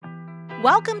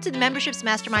Welcome to the Memberships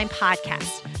Mastermind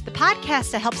podcast, the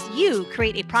podcast that helps you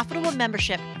create a profitable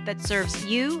membership that serves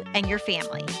you and your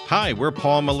family. Hi, we're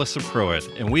Paul and Melissa Pruitt,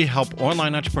 and we help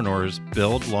online entrepreneurs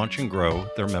build, launch, and grow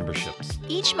their memberships.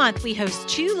 Each month, we host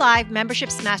 2 live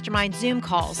Memberships Mastermind Zoom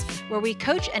calls where we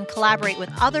coach and collaborate with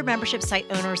other membership site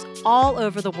owners all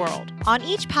over the world. On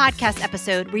each podcast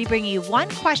episode, we bring you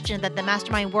one question that the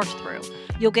mastermind worked through.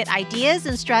 You'll get ideas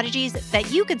and strategies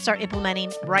that you can start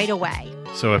implementing right away.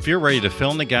 So if you're ready to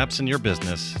fill in the gaps in your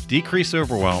business, decrease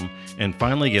overwhelm, and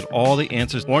finally get all the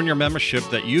answers on your membership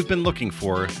that you've been looking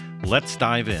for, let's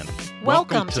dive in.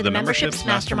 Welcome to the Memberships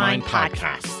Mastermind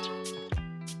podcast.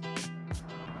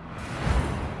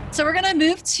 So we're going to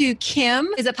move to Kim.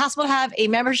 Is it possible to have a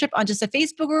membership on just a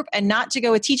Facebook group and not to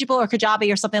go with Teachable or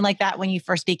Kajabi or something like that when you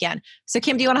first begin? So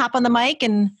Kim, do you want to hop on the mic?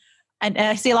 And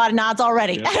I see a lot of nods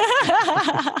already.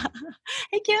 Yeah.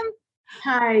 Hey, Kim.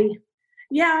 Hi.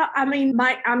 Yeah,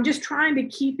 I'm just trying to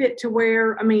keep it to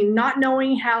where, not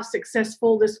knowing how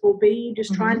successful this will be,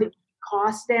 just trying to keep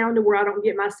costs down to where I don't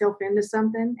get myself into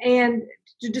something and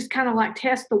to just kind of like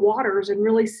test the waters and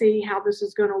really see how this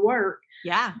is going to work.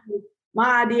 Yeah.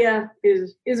 My idea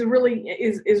is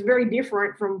very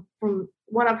different from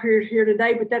what I've heard here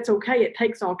today, but that's okay. It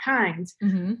takes all kinds.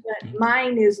 But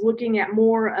mine is looking at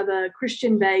more of a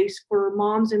Christian base for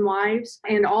moms and wives,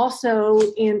 and also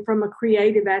from a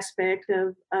creative aspect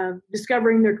of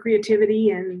discovering their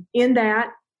creativity and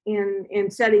in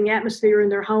setting atmosphere in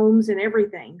their homes and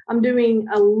everything. I'm doing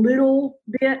a little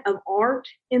bit of art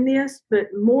in this, but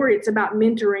more it's about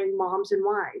mentoring moms and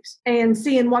wives and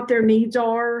seeing what their needs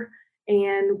are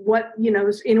and what,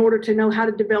 in order to know how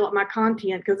to develop my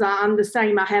content, because I'm the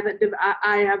same. I'm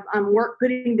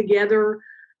putting together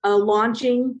a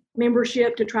launching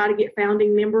membership to try to get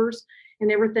founding members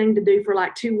and everything to do for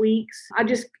like 2 weeks. I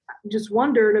just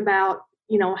wondered about,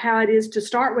 how it is to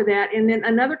start with that. And then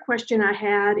another question I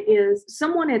had is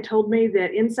someone had told me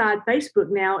that inside Facebook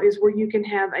now is where you can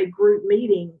have a group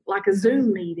meeting, like a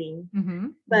Zoom meeting.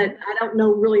 But I don't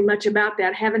know really much about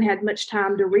that. Haven't had much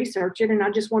time to research it. And I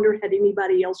just wondered, had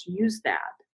anybody else used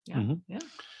that? Yeah.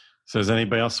 So does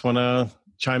anybody else want to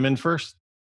chime in first?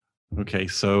 Okay,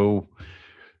 so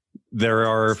there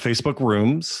are Facebook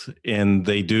rooms, and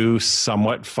they do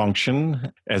somewhat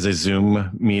function as a Zoom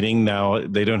meeting. Now,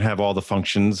 they don't have all the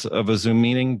functions of a Zoom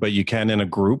meeting, but you can in a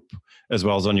group as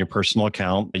well as on your personal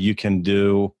account. You can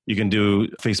do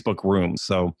Facebook rooms.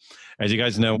 So as you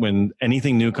guys know, when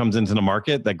anything new comes into the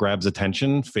market that grabs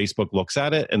attention, Facebook looks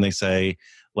at it and they say,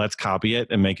 let's copy it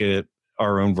and make it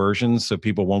our own version so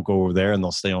people won't go over there and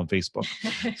they'll stay on Facebook.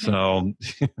 So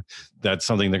that's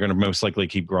something they're going to most likely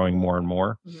keep growing more and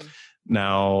more.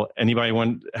 Now,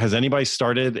 has anybody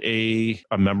started a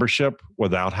membership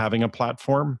without having a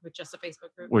platform? With just a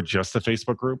Facebook group? With just a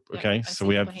Facebook group? Yeah, okay.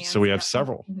 So we have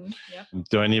several.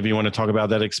 Do any of you want to talk about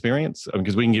that experience?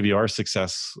 Because we can give you our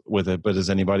success with it, but does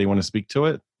anybody want to speak to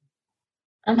it?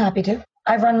 I'm happy to.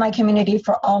 I've run my community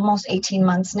for almost 18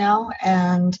 months now,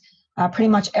 and pretty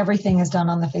much everything is done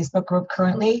on the Facebook group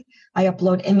currently. I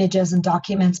upload images and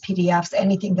documents, PDFs,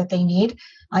 anything that they need.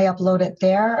 I upload it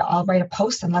there. I'll write a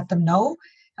post and let them know,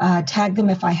 tag them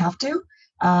if I have to.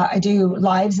 I do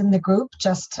lives in the group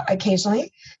just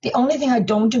occasionally. The only thing I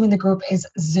don't do in the group is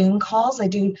Zoom calls. I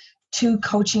do 2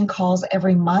 coaching calls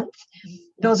every month.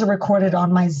 Those are recorded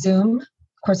on my Zoom.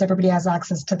 Of course, everybody has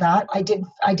access to that. I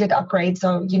did upgrade,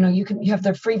 so you have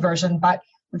the free version, but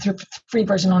the free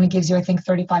version only gives you, I think,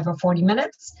 35 or 40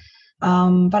 minutes.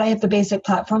 But I have the basic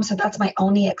platform, so that's my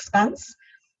only expense.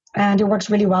 And it works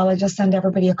really well. I just send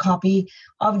everybody a copy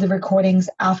of the recordings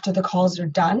after the calls are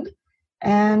done.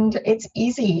 And it's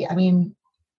easy.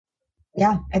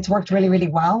 It's worked really, really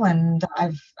well. And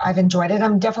I've enjoyed it.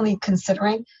 I'm definitely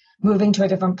considering moving to a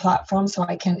different platform so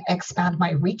I can expand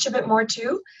my reach a bit more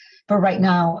too. But right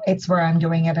now, it's where I'm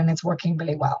doing it and it's working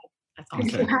really well. Awesome.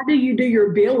 So how do you do your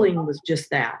billing with just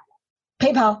that?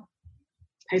 PayPal.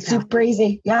 Super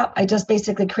easy. Yeah, I just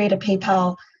basically create a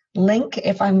PayPal link.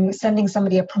 If I'm sending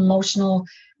somebody a promotional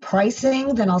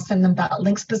pricing, then I'll send them that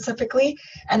link specifically.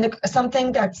 And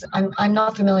something that's, I'm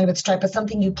not familiar with Stripe, but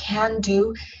something you can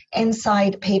do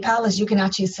inside PayPal is you can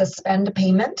actually suspend a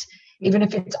payment, even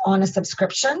if it's on a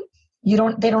subscription.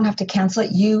 They don't have to cancel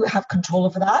it. You have control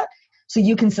over that. So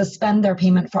you can suspend their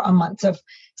payment for a month. So if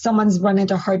someone's run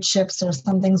into hardships or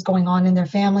something's going on in their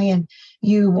family and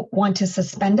you want to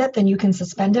suspend it, then you can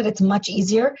suspend it. It's much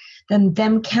easier than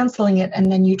them canceling it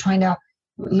and then you trying to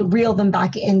reel them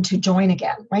back in to join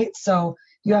again, right? So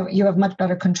you have much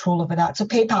better control over that. So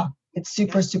PayPal, it's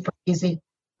super, super easy.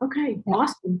 Okay,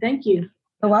 awesome. Thank you.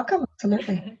 You're welcome.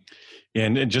 Absolutely.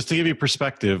 And just to give you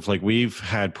perspective, like we've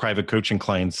had private coaching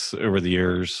clients over the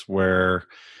years where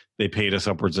they paid us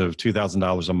upwards of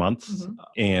 $2,000 a month,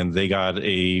 and they got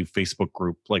a Facebook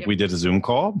group. Like we did a Zoom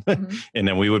call, and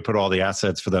then we would put all the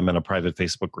assets for them in a private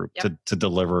Facebook group to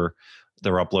deliver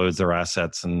their uploads, their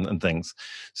assets and things.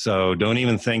 So don't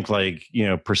even think like,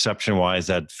 perception wise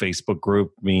that Facebook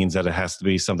group means that it has to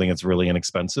be something that's really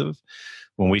inexpensive.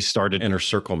 When we started Inner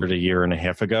Circle a year and a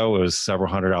half ago, it was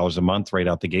several $100s a month right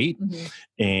out the gate.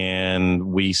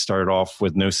 And we started off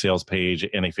with no sales page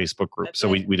and a Facebook group. So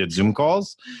we did Zoom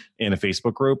calls and a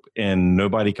Facebook group, and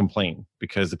nobody complained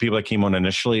because the people that came on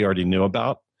initially already knew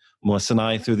about Melissa and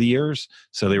I through the years.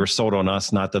 So they were sold on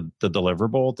us, not the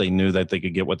deliverable. They knew that they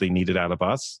could get what they needed out of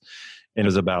us. And it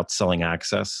was about selling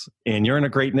access. And you're in a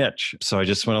great niche. So I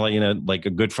just want to let you know, like a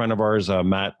good friend of ours,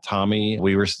 Matt Tommy,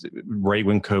 we were right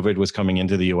when COVID was coming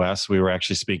into the US, we were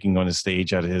actually speaking on a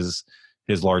stage at his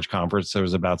large conference. There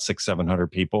was about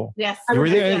 600-700 people. Yes. You were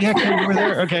there? Yeah, you were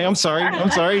there. Okay, I'm sorry.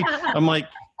 I'm like,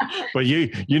 but we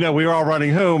were all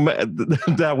running home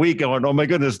that week going, oh my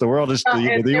goodness, the world is,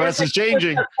 the U.S. is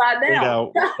changing.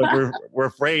 But we're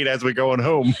afraid as we're going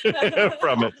home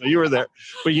from it. So you were there.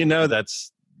 But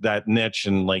that's that niche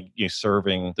and like you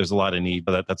serving, there's a lot of need,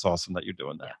 but that's awesome that you're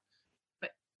doing that.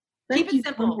 But keep it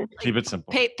simple. Keep it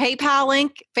simple. PayPal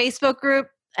link, Facebook group,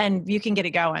 and you can get it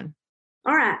going.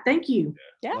 All right. Thank you.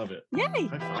 Yeah. Love it. Yay.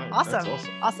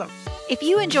 Awesome. If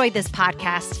you enjoyed this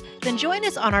podcast, then join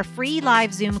us on our free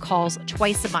live Zoom calls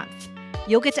twice a month.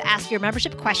 You'll get to ask your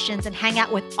membership questions and hang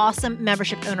out with awesome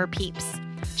membership owner peeps.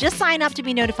 Just sign up to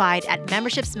be notified at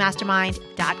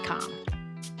membershipsmastermind.com.